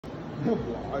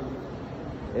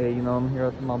Hey, you know, I'm here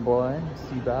with my boy,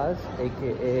 Seabass,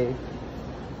 aka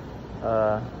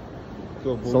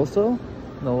Soso?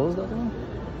 No, what was the other one?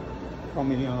 Call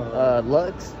me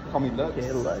Lux. Call me Lux.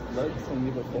 Yeah, Lux.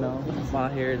 You know, I'm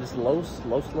out here, just Los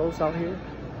out here.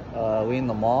 We in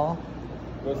the mall.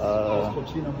 We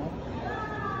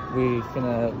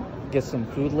finna get some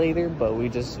food later, but we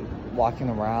just walking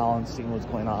around, seeing what's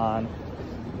going on.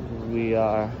 We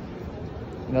are,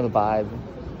 you know, the vibe.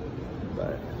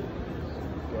 But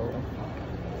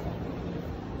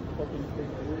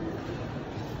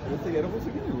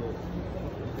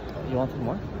you want some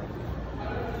more?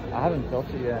 I haven't felt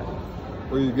it yet.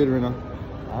 Or are you good right now?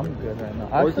 I'm good right now.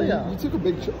 Actually, you took a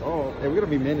big oh, hey, we're gonna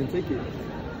be men and take it.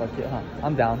 Fuck it, huh?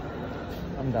 I'm down.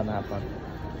 I'm down to have fun.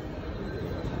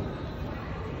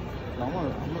 No, I'm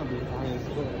gonna be high as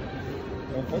fuck.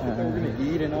 We're gonna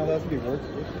eat and all that's gonna be worth it.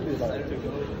 It's gonna be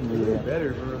like, yeah.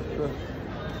 Better, bro.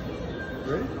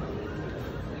 Ready?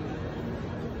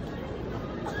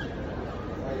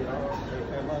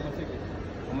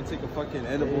 I'm gonna take a fucking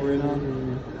edible right now.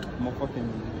 I'm a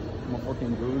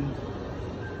fucking goon.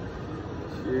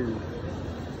 Cheers.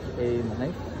 Hey, my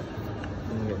knife?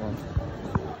 Let me get one.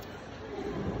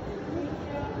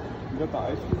 You got the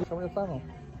ice cream? Show me the final.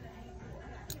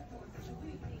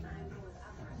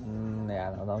 Yeah,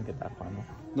 no, don't get that final.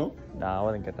 No? Nah, I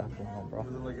wouldn't get that final, bro.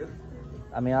 Does it look good?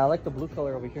 I mean, I like the blue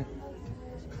color over here.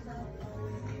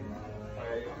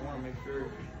 Alright, I wanna make sure.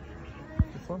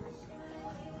 This one?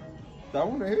 That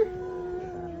one right here?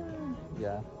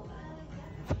 Yeah.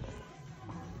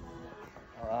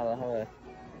 Alright.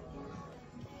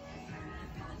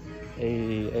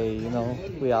 Hey, you know,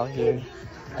 we out here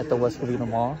at the West Covina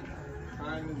Mall.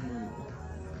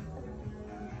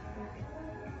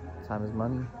 Time is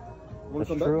money. That's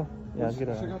true. Yeah, let's get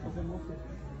it.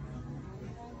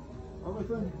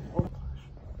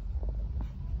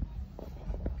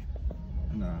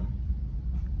 Nah.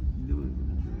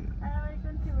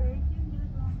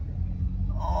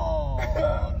 Oh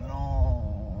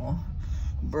no,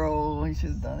 bro! You should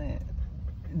have done it.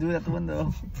 Do it at the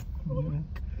window.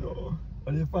 Yo,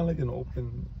 I didn't find like an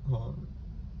open. Oh,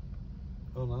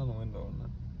 not a window.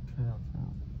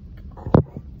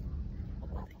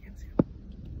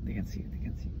 They can see.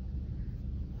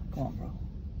 Come on, bro.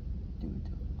 Do it.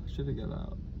 I should have got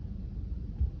out.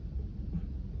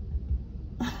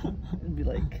 It'd be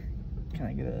like, can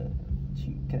I get a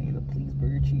please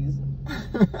burger cheese?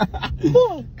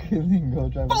 Fuck! And then go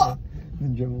drive away.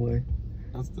 Then drive away.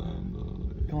 That's done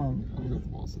though. Come on. I'm gonna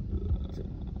also do that.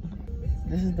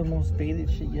 This is the most baited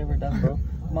shit you ever done, bro.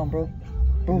 Come on, bro.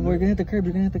 Bro, we're gonna hit the curb.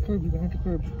 You're gonna hit the curb.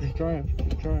 Just drive.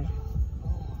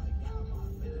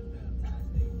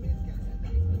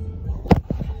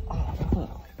 Oh,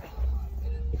 fuck.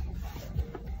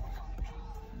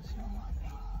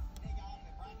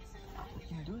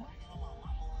 Can you do it?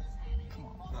 Come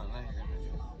on. No, not here.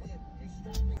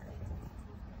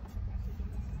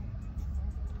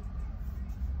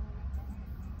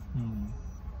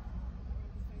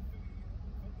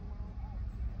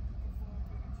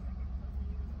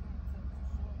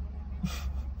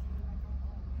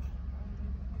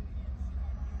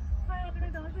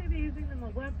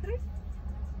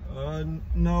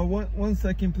 No, one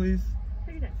second, please.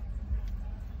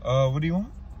 What do you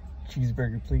want?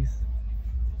 Cheeseburger, please.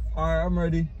 Alright, I'm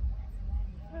ready.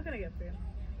 What can I get for you?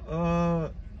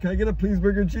 Can I get a please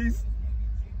burger cheese?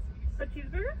 A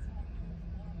cheeseburger?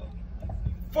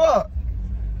 Fuck!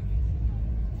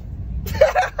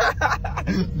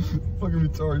 Fucking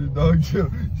retarded, dog. Chill.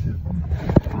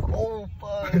 Oh,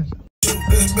 fuck. Shoot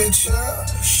this bitch up,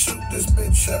 shoot this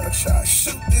bitch up,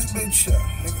 shoot this bitch up,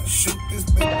 nigga, shoot this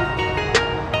bitch up.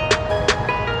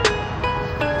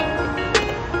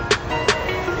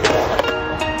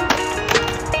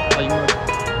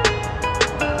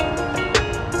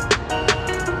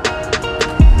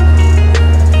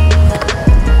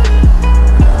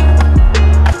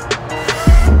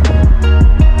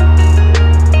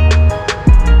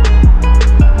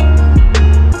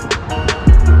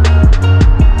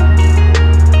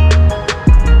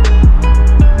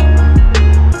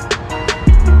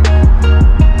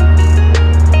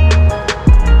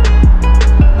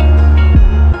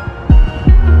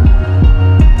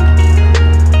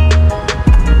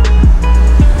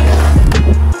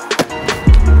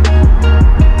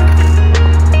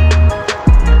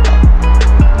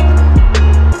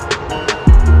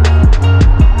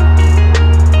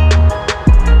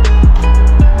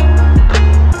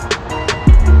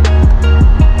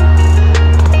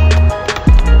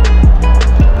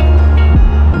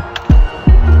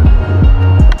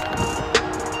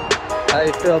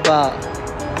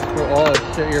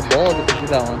 They're bold if you do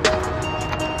that one.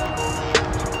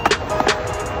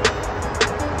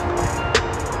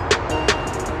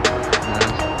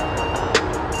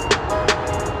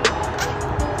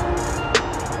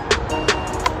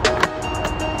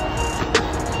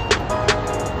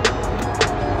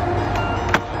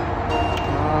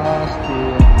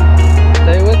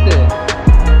 Stay with it.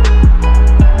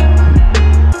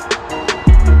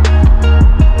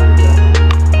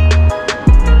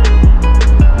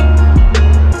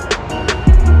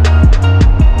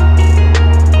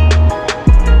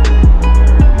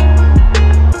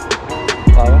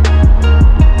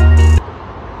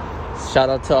 Shout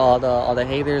out to all the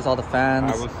haters, all the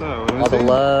fans, What's up? all the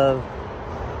love.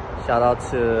 Shout out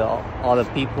to all the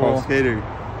people. Pro skater.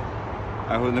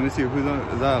 Let me see who's on.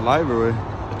 Is that live or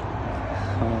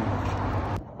what?